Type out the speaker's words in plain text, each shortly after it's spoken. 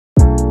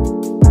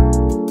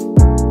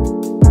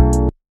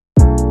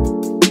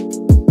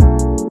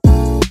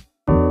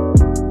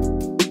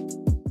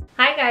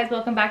guys,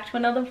 welcome back to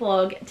another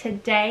vlog.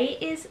 Today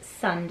is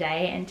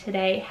Sunday and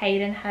today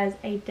Hayden has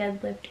a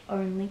deadlift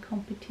only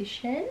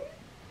competition.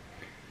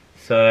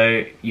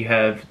 So you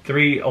have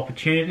 3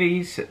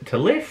 opportunities to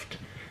lift.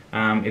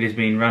 It has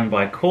been run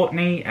by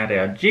Courtney at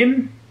our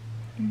gym.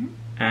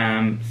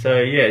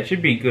 So yeah, it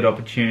should be a good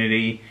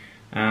opportunity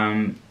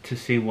to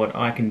see what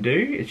I can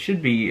do. It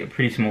should be a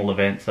pretty small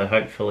event, so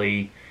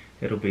hopefully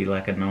it'll be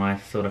like a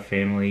nice sort of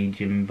family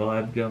gym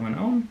vibe going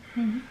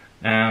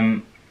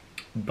on.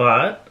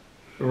 But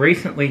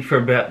recently, for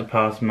about the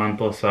past month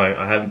or so,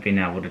 I haven't been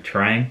able to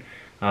train.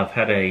 I've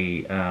had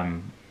a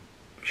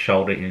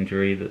shoulder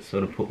injury that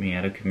sort of put me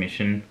out of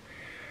commission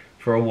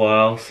for a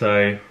while,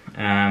 so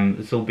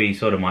this will be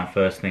sort of my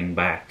first thing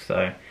back.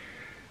 So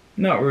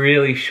not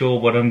really sure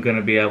what I'm going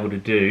to be able to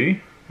do,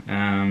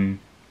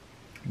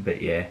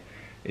 but yeah,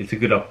 it's a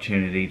good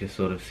opportunity to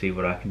sort of see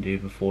what I can do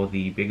before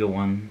the bigger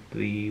one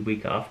the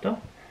week after.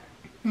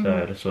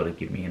 So to sort of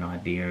give me an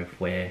idea of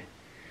where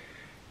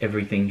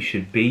everything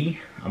should be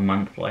a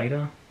month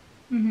later.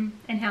 And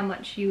how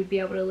much you would be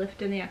able to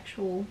lift in the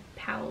actual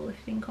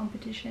powerlifting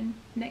competition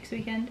next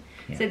weekend.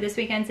 So this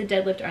weekend's a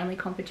deadlift only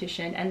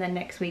competition, and then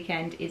next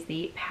weekend is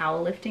the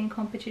powerlifting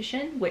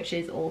competition, which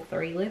is all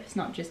 3 lifts,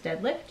 not just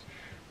deadlift.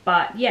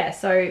 But yeah,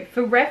 so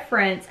for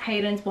reference,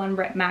 Hayden's 1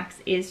 rep max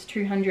is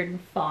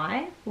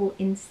 205. We'll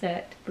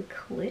insert the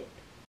clip.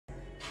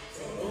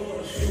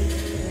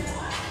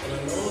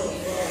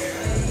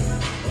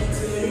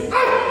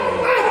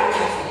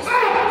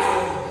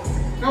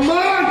 Come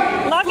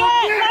on! Lock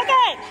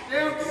it!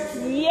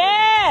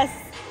 Yes!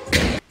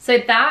 So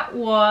that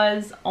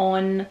was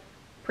on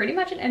pretty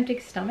much an empty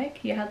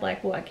stomach. You had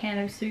like, what, a can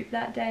of soup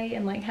that day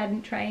and like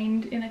hadn't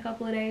trained in a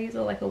couple of days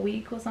or like a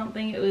week or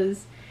something. It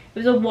was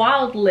a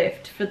wild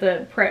lift for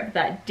the prep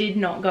that did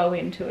not go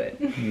into it.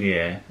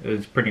 Yeah, it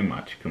was pretty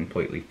much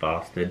completely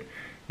fasted,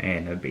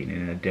 and I'd been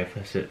in a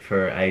deficit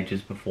for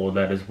ages before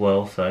that as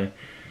well. So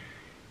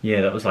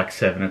yeah, that was like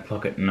 7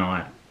 o'clock at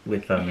night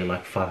with only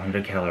like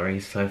 500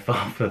 calories so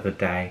far for the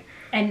day.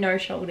 And no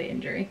shoulder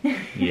injury.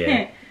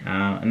 Yeah,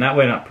 and that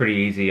went up pretty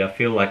easy. I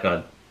feel like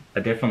I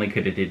definitely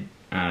could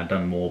have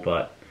done more,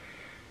 but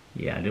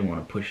yeah, I didn't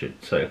want to push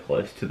it so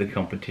close to the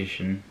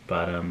competition.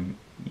 But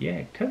yeah,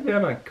 it turns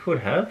out I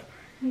could have.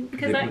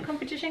 Because that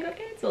competition got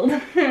cancelled.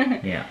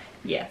 Yeah.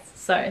 Yes,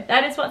 so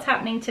that is what's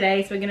happening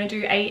today. So we're going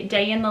to do a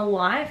day in the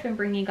life and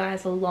bring you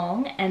guys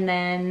along. And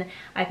then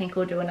I think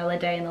we'll do another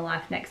day in the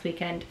life next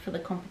weekend for the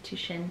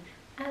competition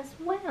as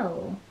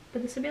well.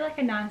 But this will be like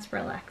a nice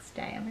relaxed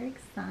day. I'm very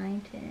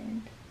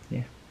excited.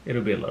 Yeah,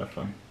 it'll be a lot of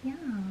fun. Yeah.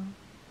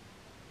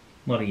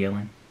 A lot of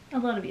yelling. A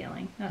lot of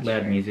yelling. That's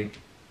Loud true. music.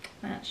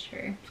 That's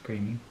true.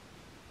 Screaming.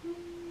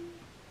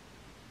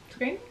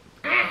 Screaming?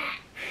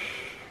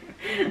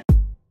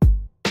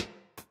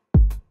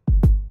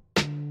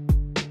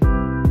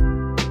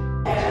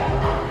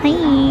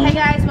 Hey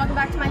guys, welcome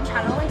back to my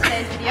channel. In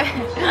today's video,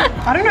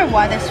 I don't know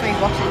why there's 3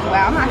 boxes.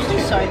 Wow, I'm actually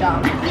so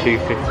dumb.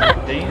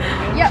 215.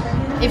 Yep.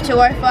 If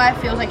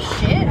 205 feels like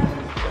shit,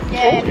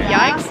 yeah.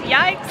 Yikes.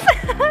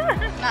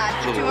 Nah,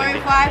 if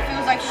 205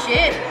 feels like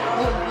shit,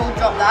 we'll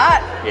drop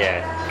that.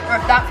 Yeah. Or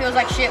if that feels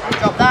like shit, we'll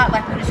drop that.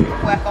 Like, we'll just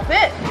work off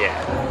it. Yeah.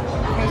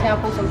 He's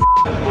now pull some.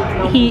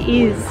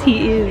 He is.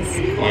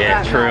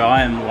 Yeah, true.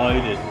 I am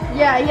loaded.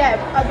 Yeah.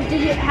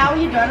 How are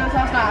you donuts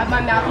last night?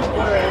 My mouth is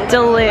watering.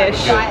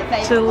 Delish. Giant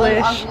face.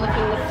 Delish. I was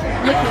licking the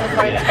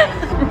phone.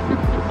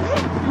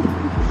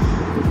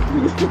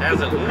 How's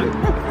it look?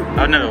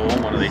 I've never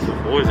worn one of these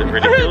before. Is it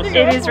ridiculous?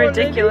 It is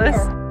ridiculous.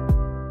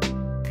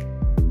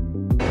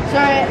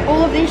 So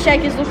all of these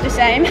shakers look the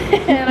same,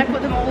 and I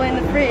put them all in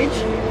the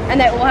fridge, and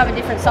they all have a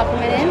different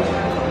supplement in.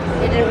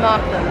 It didn't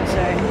mark them,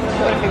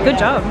 so Good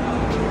job.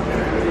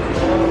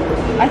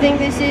 I think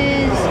this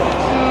is.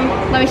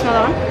 Let me smell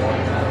that one.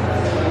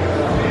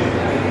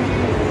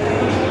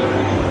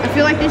 I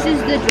feel like this is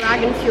the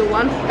Dragon Fuel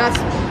one.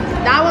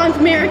 That one's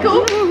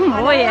Miracle.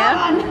 Oh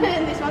yeah.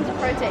 And this one's a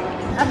protein.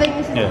 I think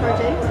this is the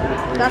protein.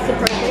 That's the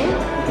protein.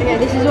 Okay,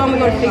 this is the one we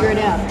got to figure it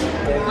out.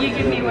 You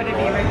give me whatever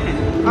you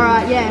reckon. All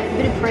right, yeah, a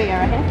bit of pre,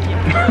 I reckon.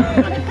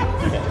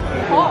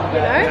 Hot, you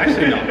know.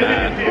 Actually not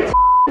bad.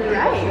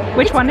 Great.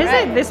 Which one is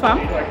it? This one?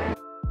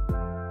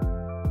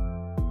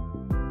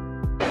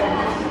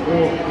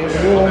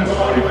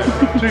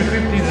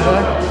 250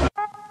 today.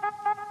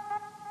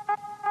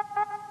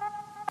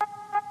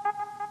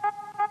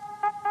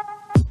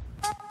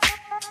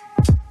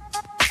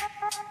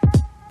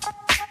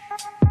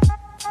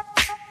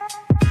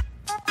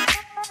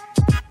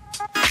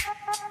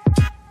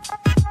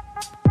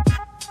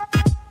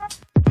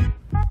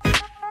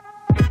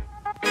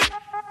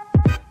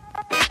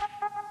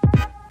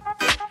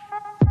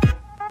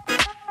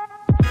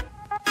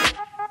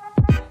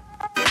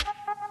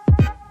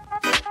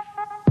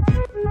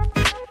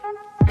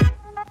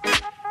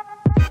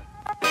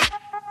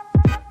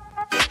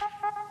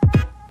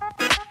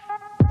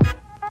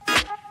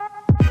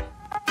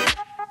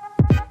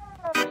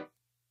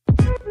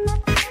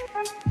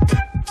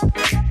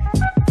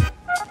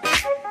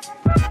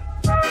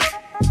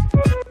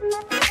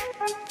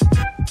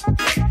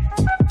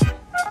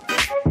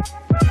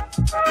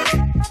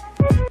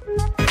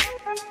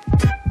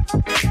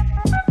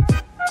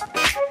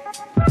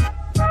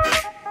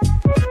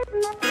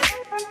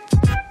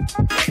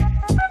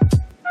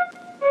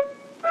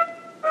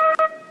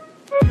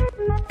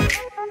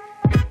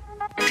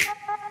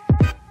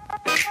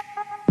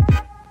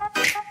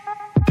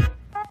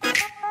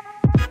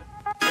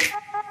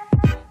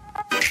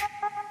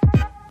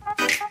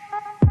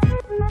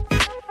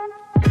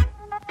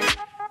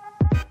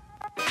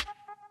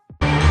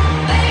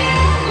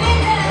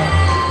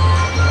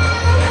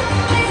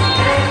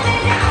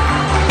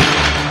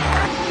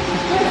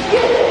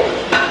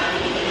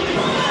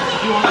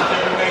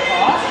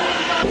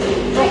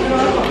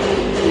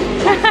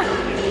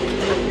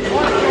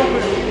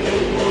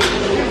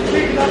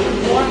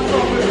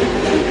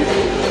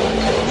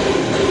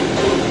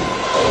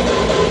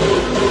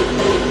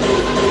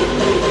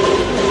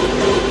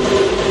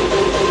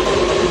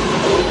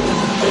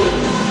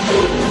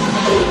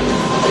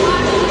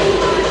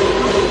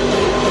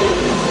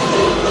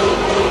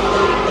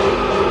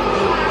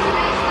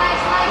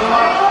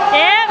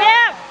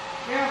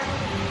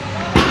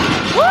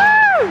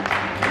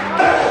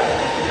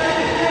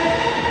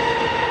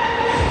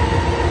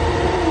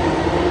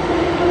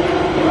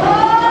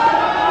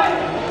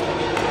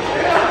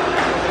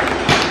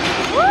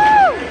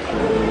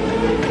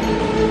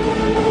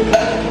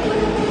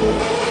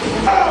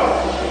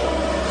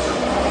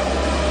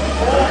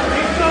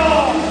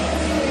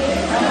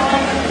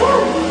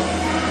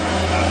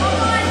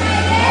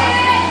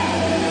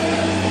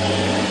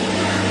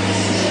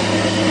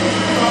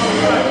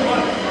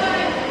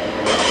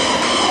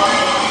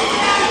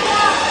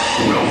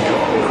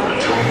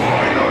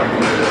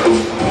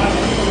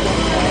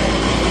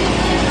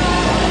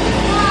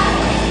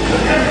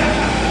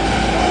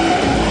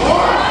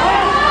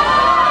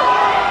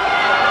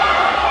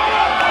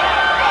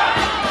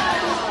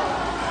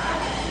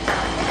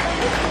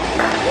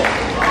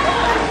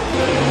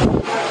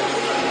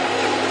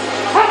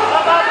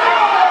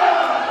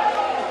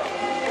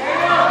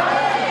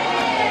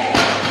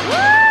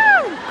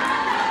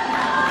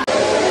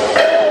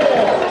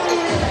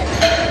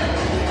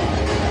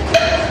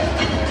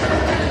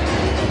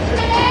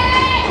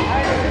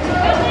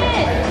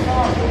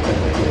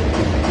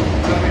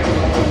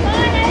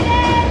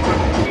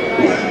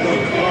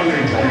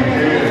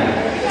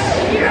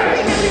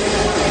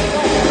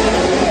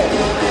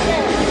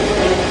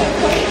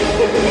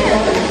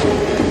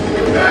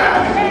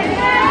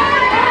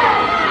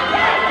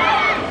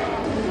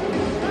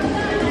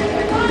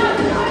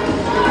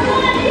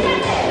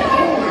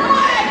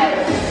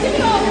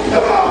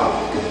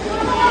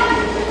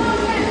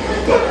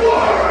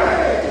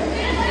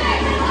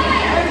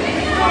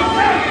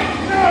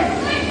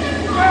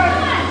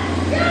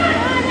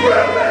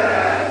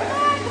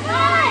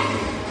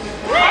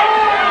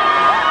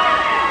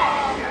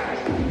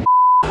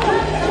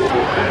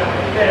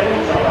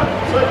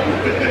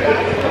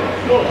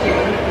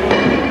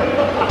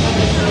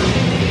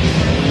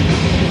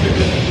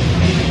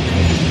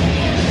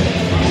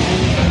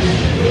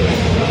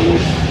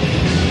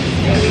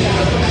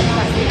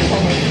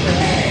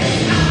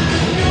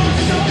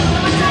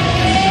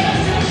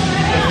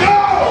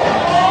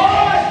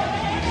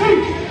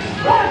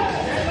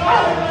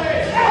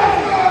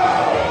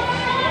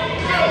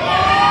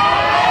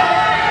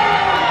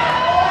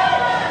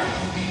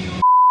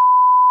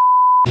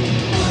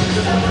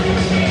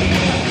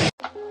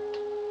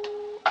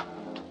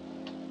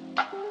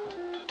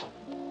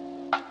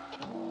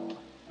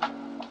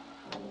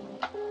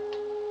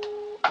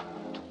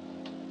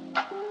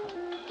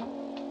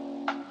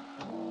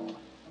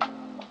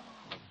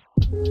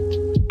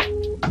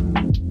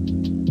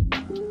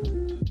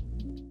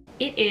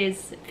 It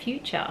is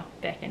future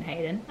Beck and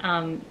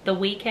Hayden. The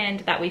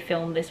weekend that we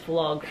filmed this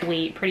vlog,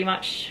 we pretty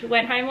much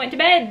went home, went to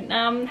bed.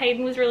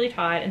 Hayden was really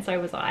tired and so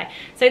was I.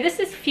 So this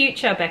is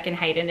future Beck and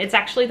Hayden. It's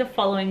actually the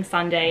following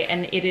Sunday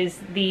and it is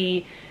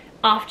the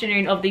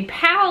afternoon of the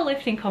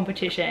powerlifting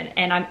competition,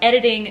 and I'm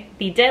editing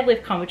the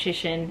deadlift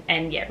competition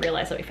and yeah,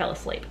 realized that we fell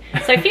asleep.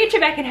 So future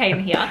Beck and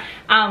Hayden here.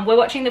 We're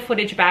watching the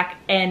footage back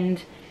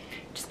and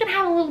just gonna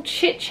have a little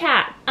chit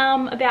chat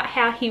about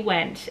how he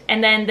went,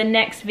 and then the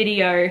next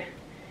video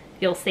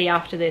you'll see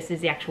after this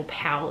is the actual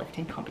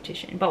powerlifting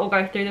competition. But we'll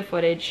go through the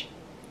footage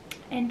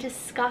and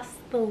discuss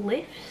the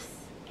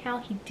lifts, how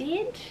he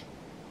did.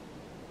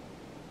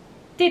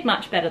 Did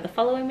much better the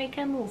following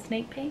weekend, little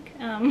sneak peek,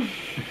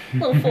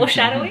 little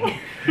foreshadowing.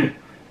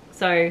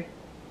 So,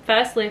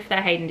 first lift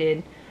that Hayden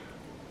did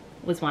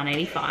was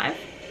 185.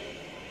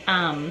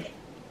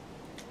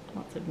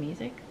 Lots of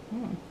music.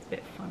 It's a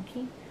bit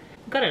funky.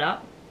 Got it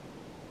up.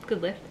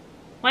 Good lift.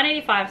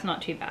 185 is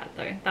not too bad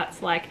though.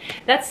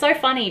 That's so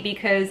funny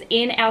because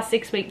in our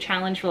 6-week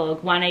challenge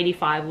vlog,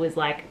 185 was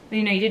like,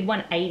 you know, you did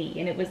 180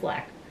 and it was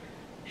like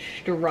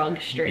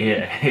strugg-stream.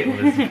 Yeah, it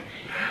was.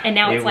 And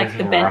now it's like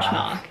the rough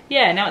benchmark.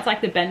 Yeah, now it's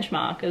like the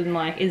benchmark and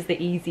like is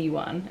the easy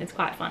one. It's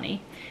quite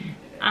funny.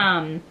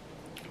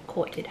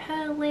 Court did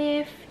her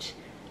lift.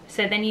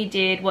 So then you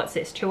did, what's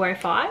this,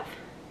 205?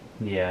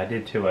 Yeah, I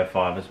did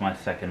 205 as my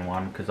second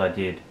one because I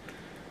did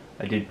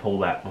pull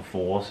that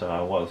before, so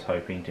I was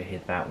hoping to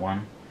hit that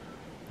one.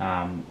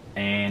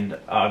 And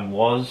I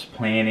was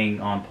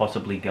planning on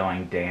possibly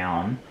going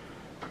down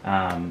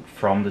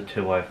from the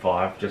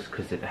 205 just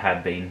because it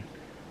had been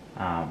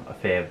a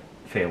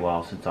fair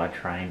while since I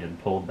trained and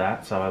pulled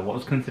that. So I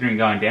was considering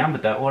going down,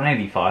 but that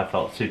 185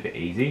 felt super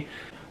easy.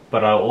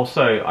 But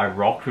I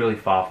rocked really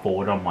far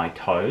forward on my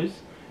toes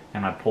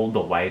and I pulled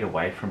the weight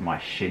away from my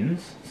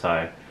shins.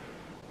 So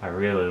I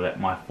really let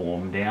my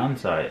form down,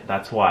 so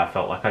that's why I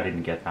felt like I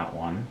didn't get that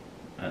one.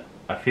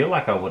 I feel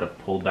like I would have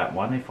pulled that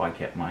one if I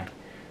kept my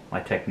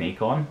technique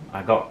on.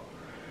 I got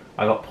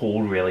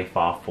pulled really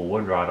far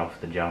forward right off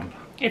the jump.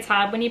 It's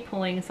hard when you're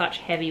pulling such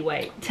heavy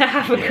weight to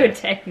have a good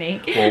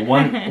technique.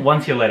 Well,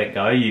 once you let it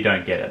go, you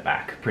don't get it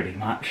back pretty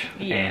much.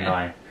 Yeah. And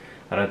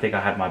I don't think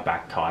I had my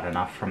back tight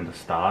enough from the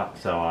start,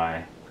 so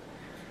I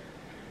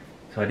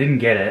didn't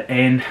get it,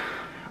 and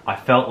I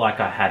felt like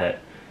I had it,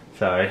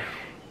 so.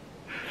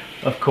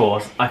 Of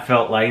course, I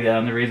felt laid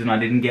down the reason I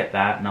didn't get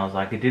that, and I was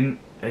like, it didn't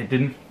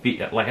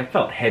feel like it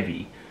felt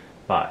heavy,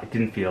 but it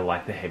didn't feel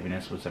like the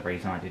heaviness was the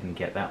reason I didn't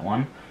get that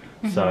one.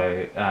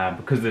 So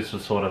because this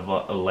was sort of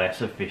a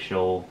less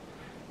official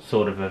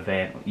sort of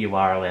event, you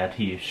are allowed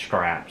to use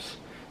straps.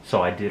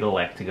 So I did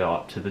elect to go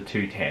up to the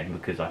 210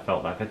 because I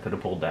felt like I could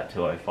have pulled that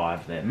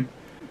 205 then.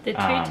 The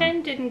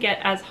 210 didn't get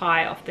as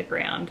high off the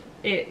ground.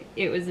 It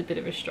was a bit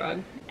of a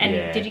struggle. And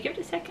yeah. Did you give it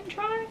a second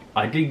try?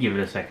 I did give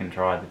it a second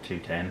try, the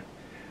 210.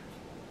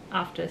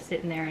 After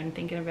sitting there and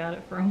thinking about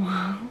it for a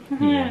while.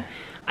 Yeah.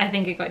 I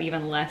think it got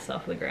even less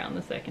off the ground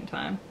the second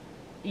time.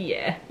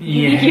 Yeah.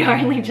 You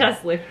only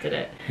just lifted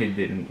it. It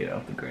didn't get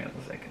off the ground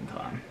the second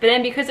time. But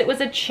then because it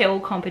was a chill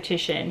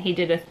competition, he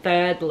did a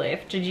third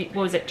lift. What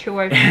was it,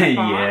 205?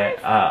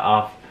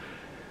 Yeah.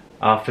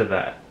 After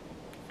that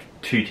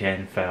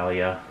 210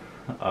 failure,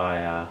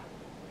 I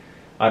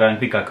don't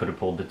think I could have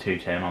pulled the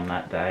 210 on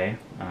that day.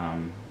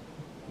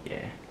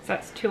 Yeah. So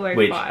that's 205.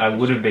 Which I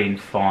would have been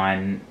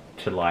fine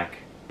to like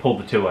pull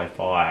the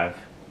 205,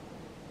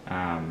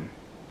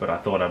 but I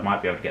thought I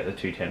might be able to get the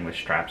 210 with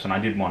straps, and I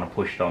did want to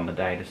push it on the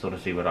day to sort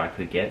of see what I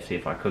could get, see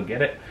if I could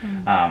get it.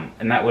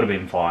 And that would have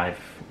been fine if,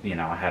 you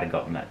know, I had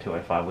gotten that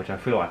 205, which I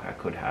feel like I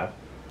could have.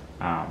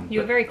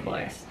 You were very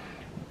close.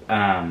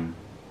 Yeah.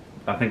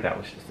 I think that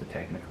was just a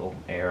technical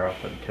error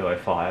for the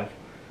 205,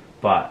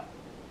 but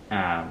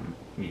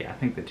yeah, I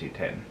think the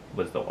 210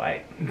 was the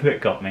weight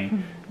that got me.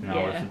 And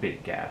I was a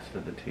bit gassed for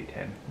the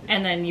 210.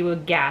 And then you were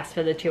gassed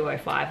for the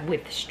 205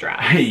 with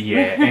straps.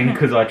 Yeah, and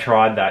because I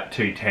tried that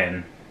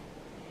 210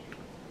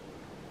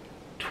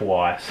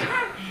 twice.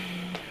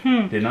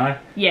 Didn't I?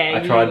 Yeah,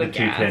 I tried the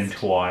 210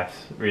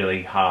 twice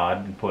really hard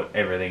and put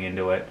everything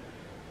into it.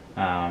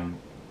 And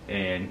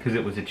because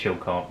it was a chill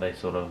comp, they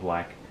sort of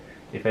like,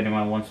 if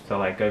anyone wants to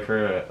like go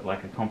for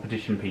a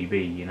competition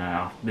PB, you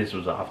know, this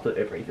was after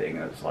everything.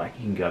 It's like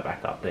you can go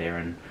back up there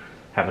and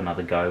have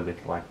another go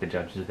with like the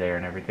judges there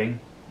and everything.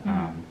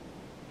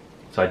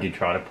 So I did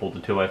try to pull the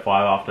 205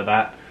 after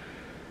that,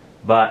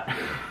 but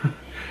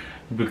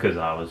because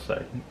I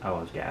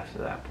was gassed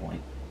at that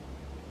point.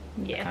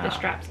 Yeah, the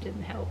straps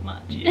didn't help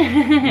much.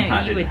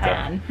 Yeah, You were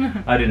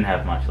done. I didn't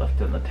have much left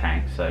in the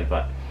tank, so,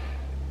 but,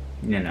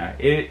 you know,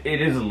 it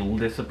is a little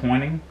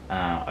disappointing.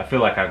 I feel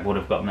like I would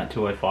have gotten that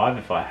 205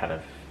 if I had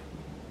have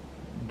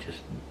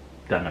just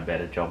done a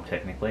better job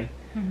technically,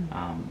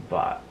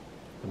 but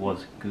it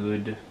was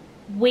good.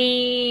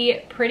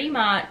 We pretty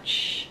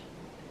much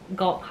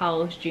got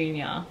Carlos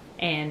Jr.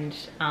 and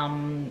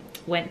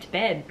went to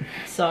bed,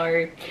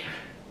 so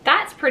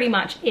that's pretty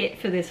much it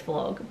for this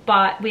vlog.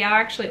 But we are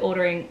actually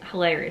ordering,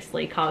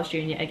 hilariously, Carlos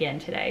Jr. again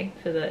today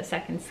for the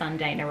second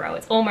Sunday in a row.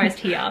 It's almost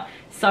here,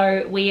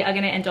 so we are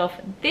going to end off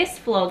this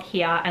vlog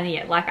here, and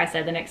yeah, like I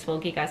said, the next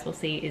vlog you guys will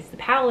see is the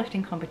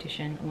powerlifting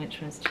competition, which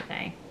was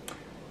today.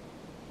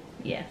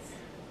 Yes.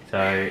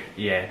 So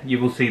yeah, you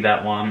will see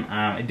that one.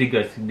 It did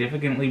go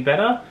significantly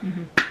better,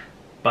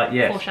 but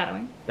yes,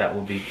 Foreshadowing. that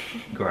will be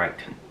great.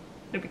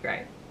 It'll be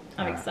great.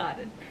 I'm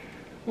excited.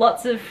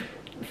 Lots of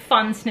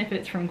fun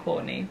snippets from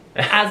Courtney,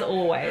 as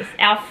always.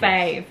 Our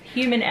fave,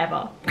 human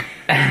ever.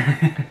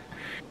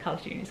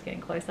 Carlos Jr. is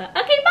getting closer.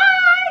 Okay,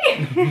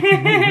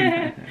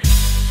 bye!